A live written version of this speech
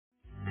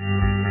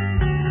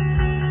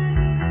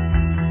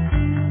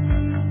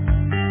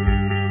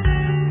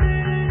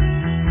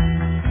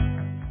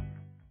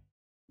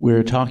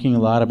We're talking a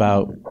lot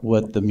about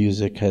what the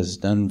music has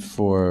done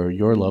for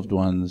your loved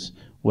ones.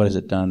 What has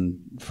it done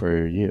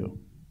for you?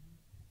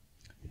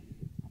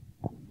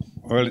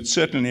 Well, it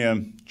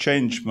certainly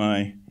changed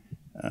my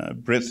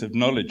breadth of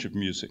knowledge of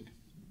music.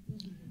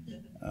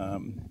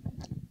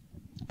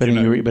 But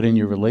in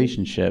your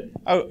relationship,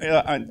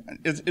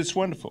 it's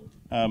wonderful.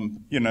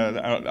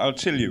 I'll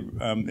tell you.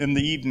 In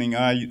the evening,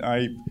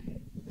 I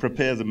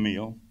prepare the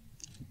meal,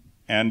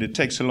 and it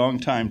takes a long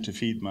time to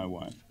feed my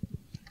wife.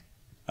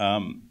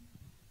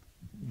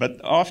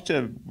 But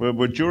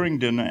during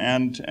dinner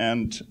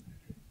and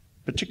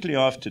particularly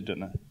after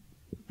dinner,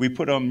 we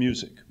put on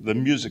music. The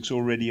music's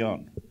already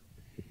on.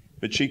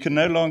 But she can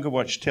no longer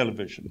watch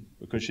television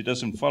because she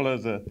doesn't follow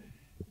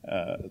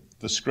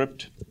the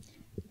script.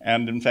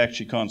 And in fact,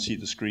 she can't see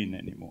the screen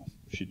anymore.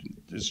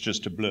 It's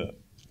just a blur.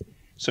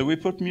 So we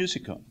put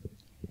music on.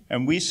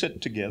 And we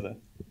sit together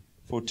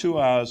for 2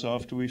 hours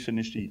after we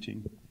finished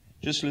eating,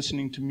 just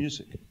listening to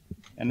music.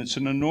 And it's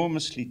an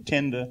enormously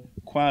tender,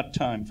 quiet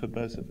time for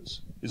both of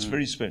us. It's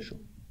very special.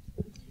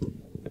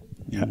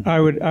 Yeah. I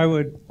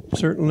would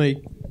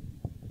certainly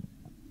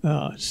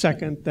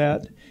second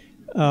that.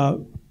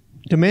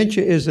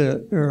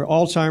 Dementia or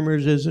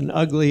Alzheimer's is an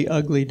ugly,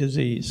 ugly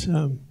disease.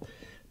 I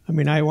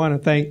want to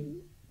thank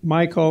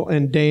Michael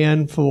and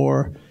Dan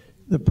for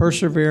the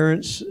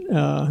perseverance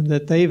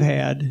that they've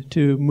had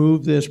to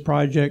move this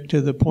project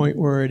to the point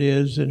where it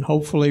is, and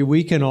hopefully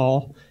we can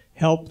all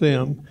help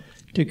them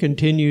to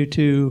continue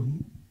to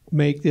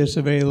make this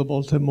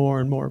available to more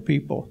and more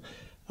people.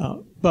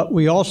 But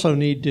we also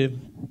need to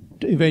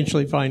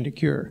eventually find a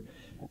cure.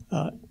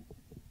 The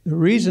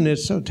reason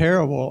it's so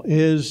terrible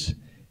is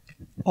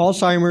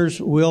Alzheimer's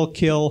will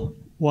kill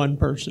one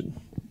person.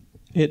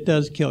 It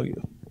does kill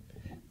you,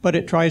 but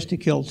it tries to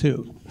kill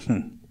two.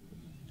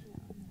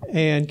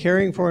 And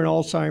caring for an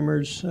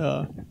Alzheimer's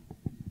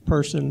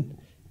person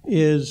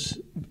is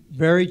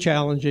very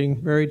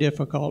challenging, very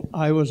difficult.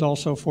 I was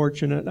also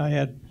fortunate. I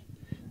had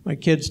my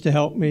kids to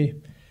help me.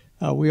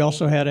 We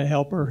also had a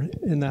helper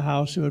in the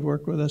house who had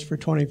worked with us for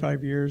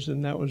 25 years,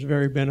 and that was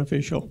very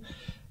beneficial.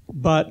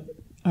 But,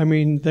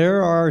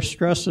 there are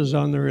stresses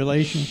on the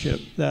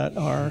relationship that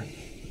are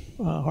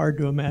hard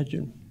to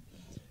imagine.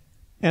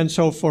 And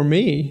so for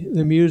me,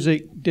 the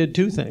music did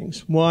two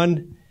things.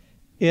 One,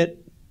 it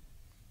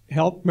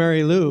helped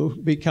Mary Lou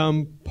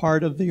become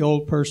part of the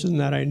old person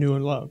that I knew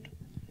and loved,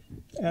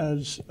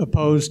 as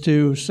opposed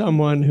to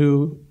someone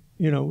who,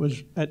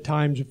 was at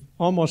times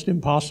almost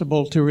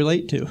impossible to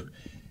relate to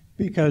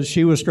because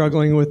she was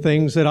struggling with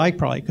things that I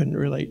probably couldn't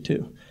relate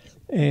to.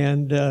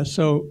 And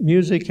so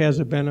music has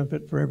a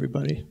benefit for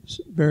everybody. It's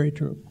very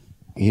true.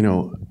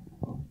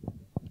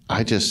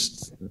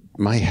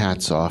 My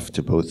hat's off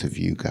to both of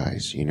you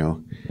guys,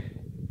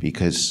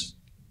 because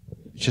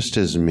just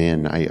as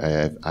men,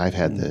 I've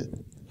had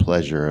the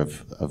pleasure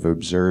of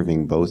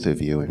observing both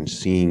of you and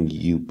seeing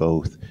you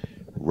both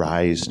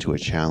rise to a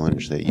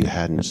challenge that you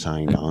hadn't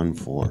signed on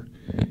for,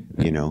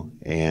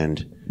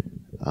 and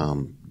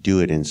do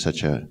it in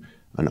such an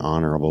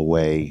honorable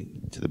way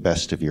to the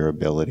best of your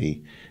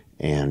ability.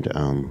 And,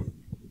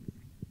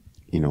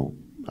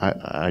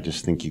 I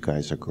just think you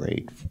guys are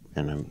great,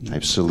 and I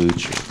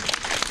salute you.